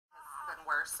gotten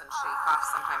worse, and she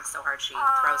coughs sometimes so hard she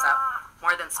throws up,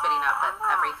 more than spitting up, but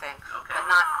everything. Okay. But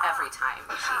not every time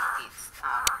she eats.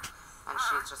 And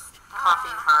she's just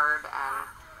coughing hard,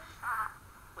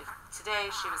 and today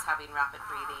she was having rapid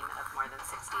breathing of more than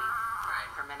 60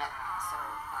 per minute. So,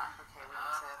 okay, we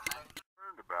need to...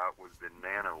 About was the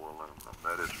nano-aluminum,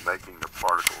 that is making the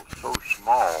particles so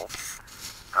small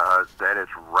that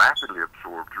it's rapidly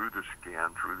absorbed through the skin,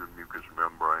 through the mucous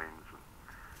membranes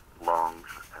and lungs.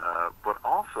 But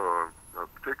also a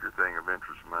particular thing of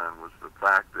interest of mine was the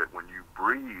fact that when you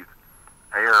breathe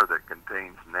air that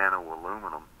contains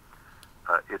nano-aluminum,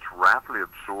 it's rapidly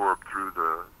absorbed through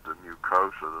the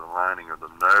mucosa, the lining of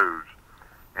the nose,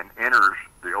 and enters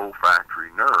the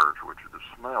olfactory nerves, which are the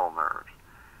smell nerves.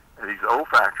 And these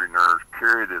olfactory nerves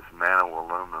carry this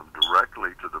nano-aluminum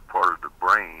directly to the part of the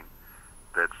brain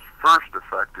that's first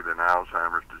affected in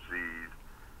Alzheimer's disease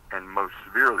and most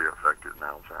severely affected in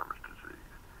Alzheimer's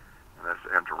disease. And that's the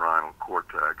entorhinal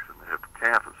cortex and the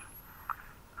hippocampus.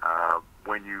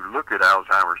 When you look at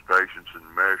Alzheimer's patients and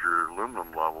measure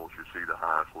aluminum levels, you see the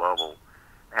highest level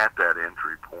at that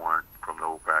entry point from the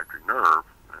olfactory nerve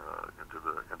into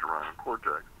the entorhinal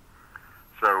cortex.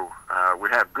 So we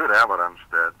have good evidence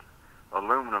that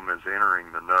aluminum is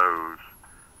entering the nose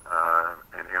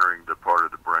and entering the part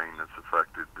of the brain that's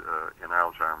affected in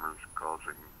Alzheimer's,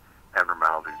 causing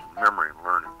abnormalities in memory and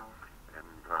learning and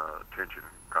attention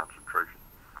and concentration.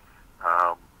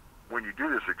 When you do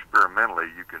this experimentally,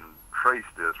 you can trace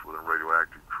this with a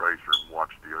radioactive tracer and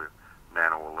watch the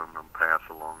nano-aluminum pass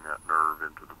along that nerve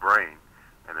into the brain,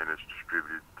 and then it's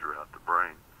distributed throughout the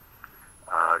brain.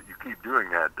 You keep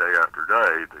doing that day after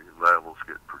day, the levels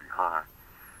get pretty high.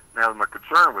 Now, my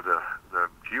concern with the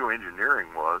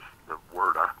geoengineering was the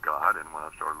word I got, and when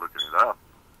I started looking it up,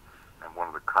 and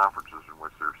one of the conferences in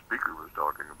which their speaker was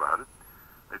talking about it,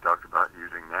 they talked about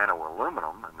using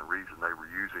nano-aluminum, and the reason they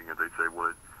were using it, they say, well,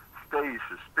 it stays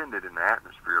suspended in the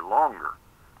atmosphere longer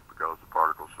because the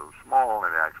particle's so small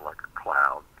and it acts like a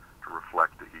cloud to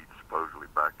reflect the heat supposedly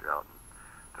back out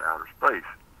into outer space.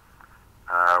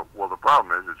 Well, the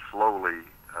problem is it slowly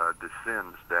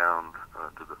descends down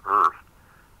to the earth,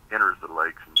 enters the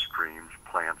lakes and streams,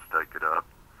 plants take it up.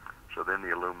 So then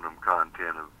the aluminum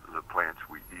content of the plants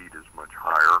we eat is much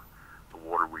higher. The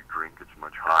water we drink is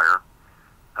much higher.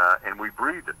 And we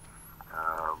breathe it.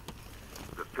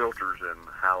 The filters in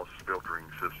house filtering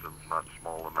systems not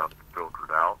small enough to filter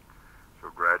it out. So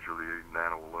gradually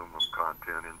nano-aluminum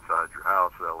content inside your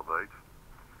house elevates.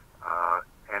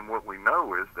 And what we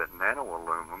know is that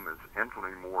nano-aluminum is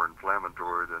infinitely more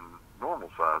inflammatory than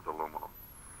normal-sized aluminum.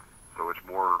 So it's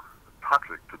more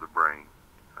toxic to the brain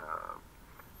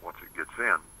once it gets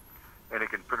in. And it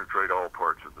can penetrate all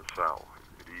parts of the cell.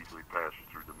 It easily passes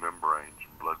through the membranes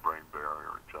and blood-brain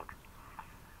barrier, etc.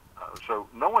 So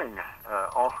knowing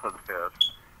all of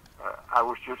this, I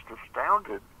was just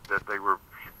astounded that they were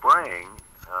spraying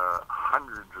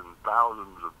hundreds and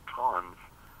thousands of tons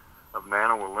of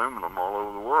nano-aluminum all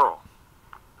over the world,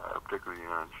 particularly in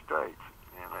the United States.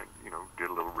 And I, did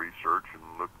a little research and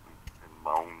looked in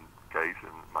my own case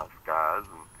in my skies,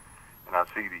 and I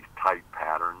see these tight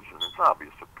patterns, and it's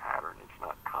obvious a pattern. It's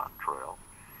not contrails.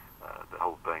 The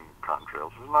whole thing,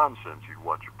 contrails, is nonsense. You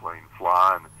watch a plane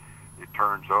fly, and it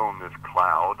turns on this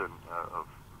cloud of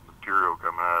material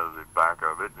coming out of the back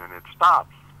of it, and it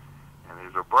stops, and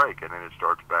there's a break, and then it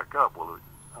starts back up. Well,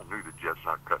 I knew the jet's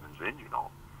not cutting his engine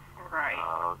off. Right.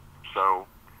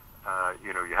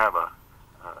 You have a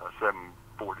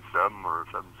 747 or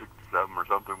 767 or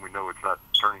something. We know it's not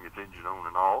turning its engine on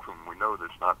and off, and we know that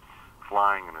it's not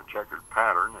flying in a checkered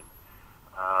pattern. And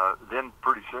then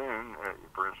pretty soon,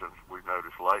 for instance, we've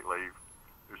noticed lately,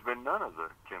 there's been none of the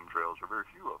chemtrails, or very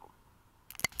few of them.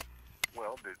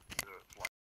 Well,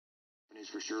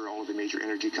 for sure, all of the major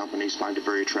energy companies find it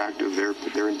very attractive.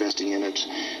 They're investing in it.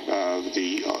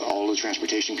 All the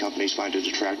transportation companies find it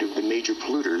attractive. The major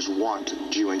polluters want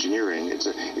geoengineering.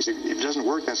 If it doesn't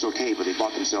work, that's okay, but they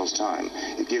bought themselves time.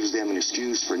 It gives them an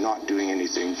excuse for not doing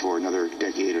anything for another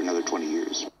decade or another 20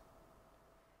 years.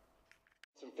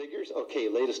 Some figures? Okay,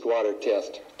 latest water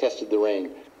test. Tested the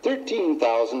rain.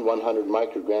 13,100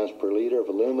 micrograms per liter of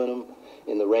aluminum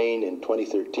in the rain in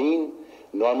 2013.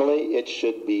 Normally, it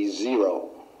should be 0.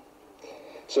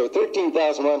 So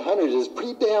 13,100 is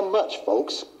pretty damn much,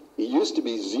 folks. It used to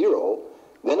be 0,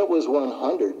 then it was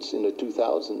 100s in the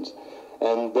 2000s,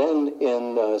 and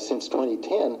then since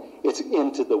 2010, it's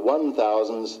into the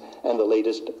 1,000s and the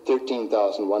latest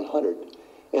 13,100.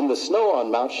 In the snow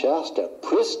on Mount Shasta,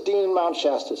 pristine Mount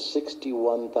Shasta,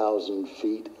 61,000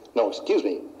 feet. No, excuse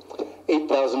me,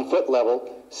 8,000 foot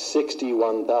level,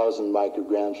 61,000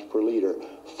 micrograms per liter,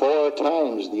 4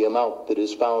 times the amount that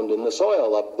is found in the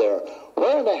soil up there.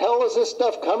 Where in the hell is this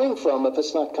stuff coming from if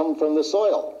it's not coming from the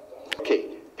soil? Okay,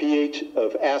 pH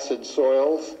of acid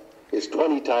soils is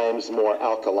 20 times more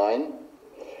alkaline.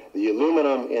 The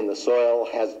aluminum in the soil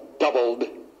has doubled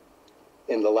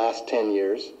in the last 10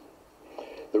 years.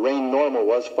 The rain normal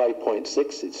was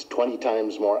 5.6. It's 20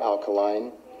 times more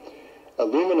alkaline.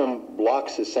 Aluminum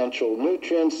blocks essential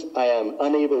nutrients. I am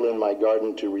unable in my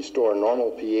garden to restore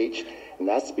normal pH, and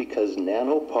that's because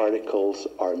nanoparticles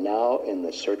are now in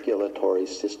the circulatory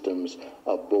systems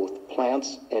of both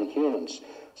plants and humans.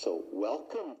 So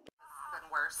welcome.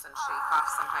 Worse, and she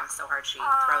coughs sometimes so hard she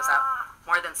throws up,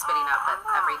 more than spitting up, but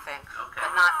everything, but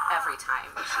not every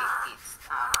time she eats.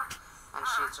 And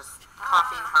she's just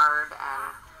coughing hard,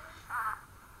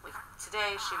 and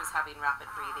today she was having rapid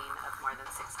breathing of more than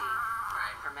 60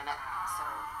 per minute, so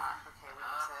okay, we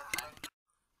need to...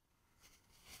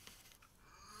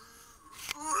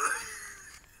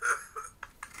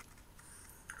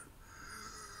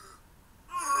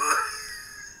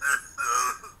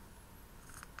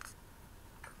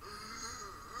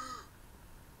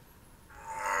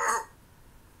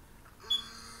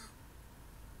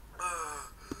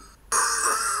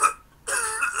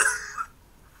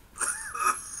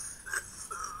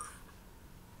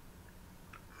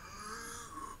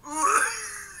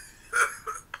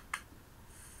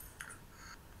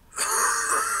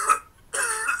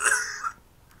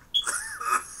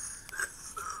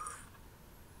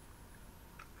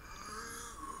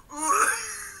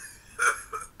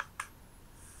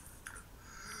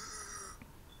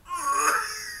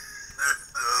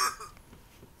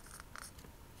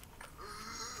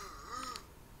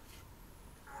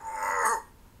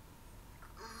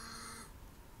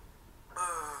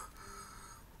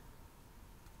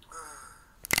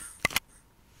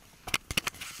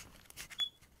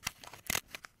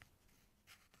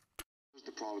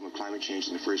 Problem of climate change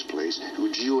in the first place,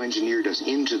 who geoengineered us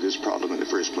into this problem in the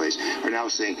first place, are now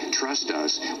saying, trust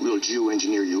us, we'll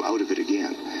geoengineer you out of it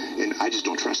again. And I just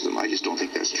don't trust them. I just don't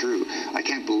think that's true. I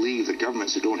can't believe that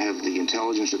governments who don't have the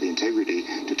intelligence or the integrity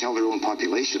to tell their own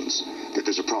populations that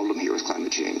there's a problem here with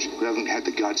climate change, who haven't had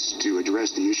the guts to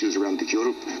address the issues around the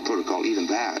Kyoto Protocol, even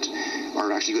that,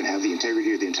 are actually going to have the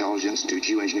integrity or the intelligence to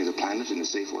geoengineer the planet in a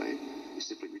safe way. It's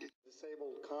simply ridiculous.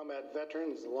 Combat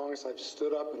veteran, is the longest I've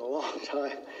stood up in a long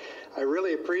time. I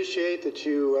really appreciate that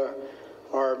you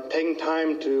are taking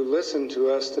time to listen to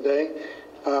us today.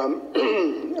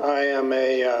 I am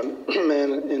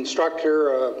an instructor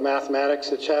of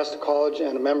mathematics at Shasta College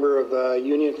and a member of the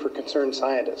Union for Concerned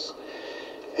Scientists.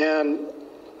 And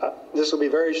this will be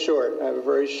very short. I have a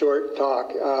very short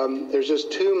talk. There's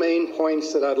just 2 main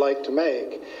points that I'd like to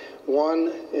make.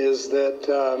 One is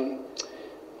that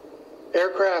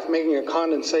aircraft making a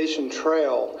condensation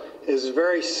trail is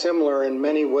very similar in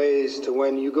many ways to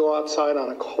when you go outside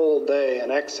on a cold day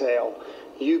and exhale,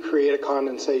 you create a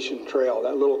condensation trail.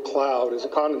 That little cloud is a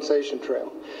condensation trail.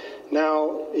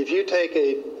 Now, if you take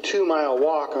a 2-mile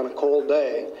walk on a cold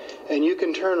day and you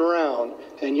can turn around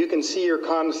and you can see your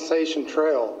condensation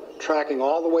trail tracking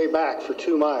all the way back for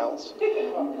 2 miles,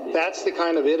 that's the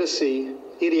kind of idiocy,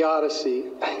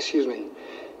 excuse me,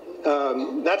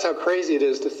 that's how crazy it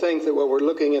is to think that what we're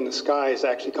looking in the sky is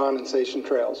actually condensation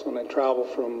trails when they travel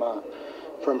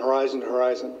from horizon to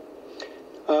horizon.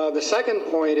 The second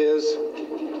point is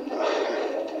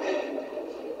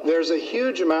there's a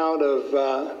huge amount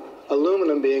of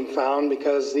aluminum being found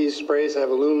because these sprays have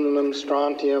aluminum,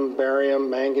 strontium,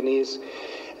 barium, manganese,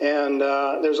 and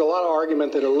there's a lot of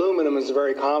argument that aluminum is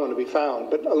very common to be found,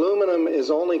 but aluminum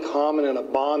is only common in a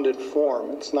bonded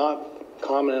form. It's not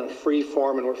common in a free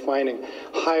form, and we're finding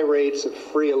high rates of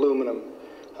free aluminum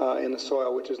in the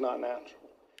soil, which is not natural.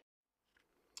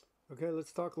 Okay,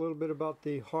 let's talk a little bit about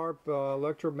the HAARP,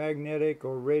 electromagnetic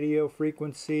or radio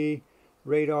frequency,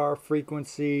 radar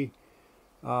frequency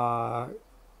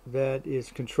that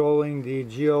is controlling the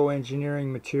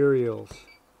geoengineering materials.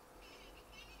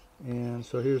 And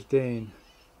so here's Dane.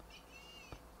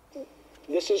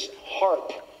 This is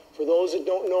HAARP. For those that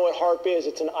don't know what HAARP is,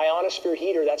 it's an ionosphere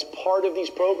heater. That's part of these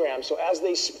programs. So as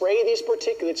they spray these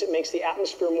particulates, it makes the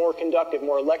atmosphere more conductive,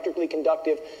 more electrically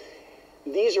conductive.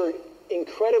 These are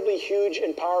incredibly huge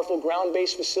and powerful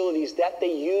ground-based facilities that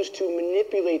they use to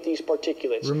manipulate these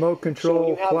particulates. Remote control so when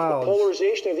you have clouds. the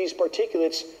polarization of these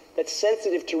particulates that's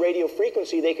sensitive to radio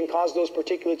frequency, they can cause those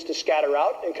particulates to scatter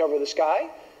out and cover the sky,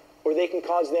 or they can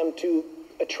cause them to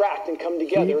attract and come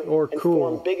together and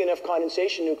form big enough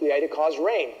condensation nuclei to cause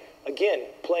rain. Again,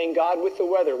 playing God with the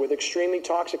weather with extremely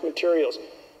toxic materials.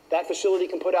 That facility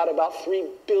can put out about 3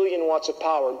 billion watts of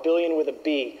power, billion with a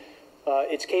B.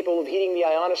 It's capable of heating the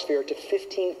ionosphere to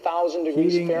 15,000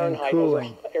 degrees Fahrenheit over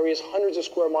areas hundreds of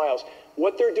square miles.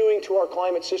 What they're doing to our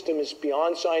climate system is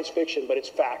beyond science fiction, but it's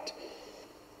fact.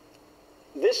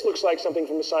 This looks like something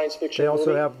from a science fiction movie. They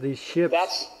also have these ships.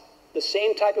 That's the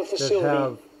same type of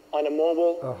facility on a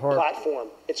mobile platform.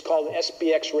 It's called an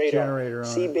SBX radar,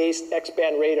 sea-based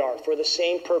X-band radar, for the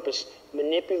same purpose,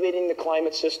 manipulating the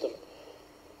climate system.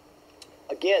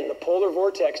 Again, the polar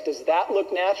vortex, does that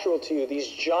look natural to you? These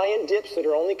giant dips that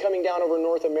are only coming down over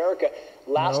North America.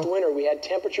 Last winter, we had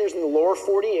temperatures in the lower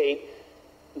 48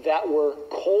 that were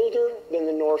colder than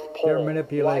the North Pole. They're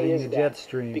manipulating the jet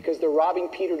stream. Because they're robbing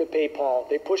Peter to pay Paul.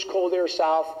 They push cold air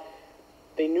south.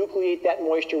 They nucleate that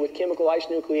moisture with chemical ice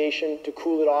nucleation to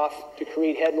cool it off, to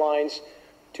create headlines,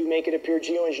 to make it appear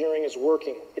geoengineering is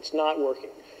working. It's not working.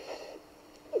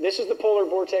 This is the polar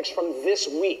vortex from this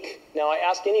week. Now, I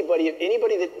ask anybody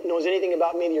that knows anything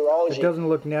about meteorology. It doesn't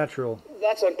look natural.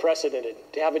 That's unprecedented.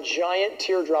 To have a giant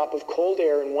teardrop of cold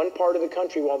air in one part of the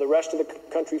country while the rest of the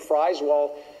country fries,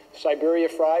 while Siberia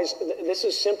fries. This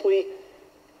is simply,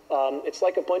 it's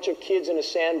like a bunch of kids in a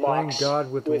sandbox. Playing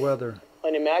God with the weather.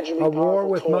 Unimaginably a war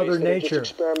with toys Mother that are Nature.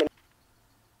 just experimenting.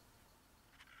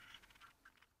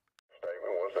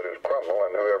 Statement was that it's criminal,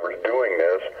 and whoever's doing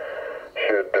this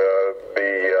should be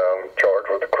charged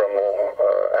with a criminal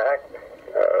act.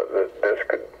 That this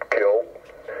could kill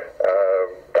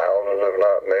thousands, if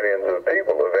not millions, of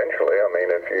people eventually. I mean,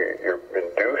 if you're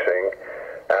inducing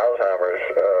Alzheimer's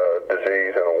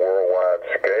disease on a worldwide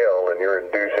scale, and you're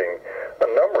inducing a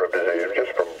number of diseases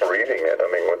just from breathing it. I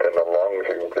mean, within the lungs,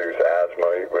 you produce asthma,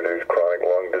 you produce chronic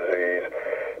lung disease.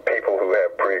 People who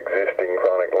have pre-existing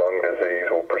chronic lung disease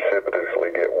will precipitously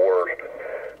get worse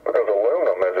because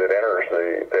aluminum, as it enters the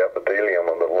epithelium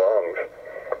of the lungs,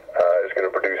 is going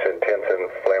to produce intense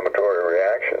inflammatory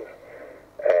reactions,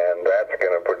 and that's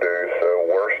going to produce a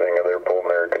worsening of their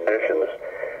pulmonary conditions.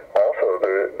 Also,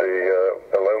 the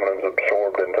aluminum is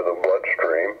absorbed into the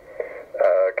bloodstream,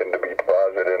 can be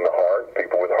deposited in the heart.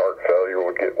 People with heart failure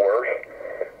would get worse.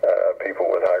 People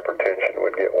with hypertension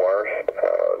would get worse.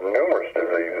 Numerous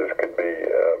diseases could be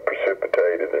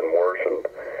precipitated and worsened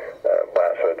by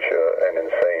such an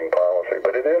insane policy.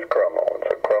 But it is criminal.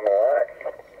 It's a criminal act.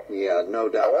 Yeah, no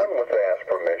doubt. No one was asked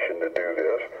permission to do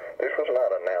this. This was not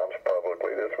a